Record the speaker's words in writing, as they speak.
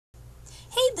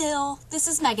Hey Bill, this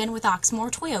is Megan with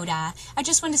Oxmoor Toyota. I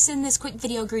just wanted to send this quick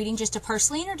video greeting just to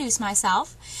personally introduce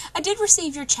myself. I did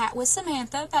receive your chat with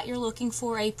Samantha that you're looking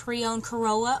for a pre-owned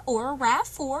Corolla or a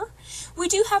RAV4. We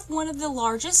do have one of the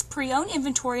largest pre-owned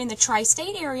inventory in the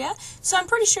tri-state area, so I'm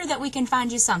pretty sure that we can find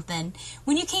you something.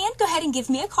 When you can, go ahead and give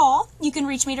me a call. You can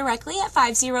reach me directly at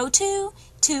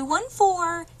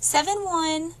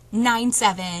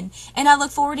 502-214-7197, and I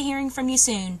look forward to hearing from you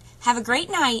soon. Have a great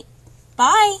night.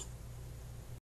 Bye!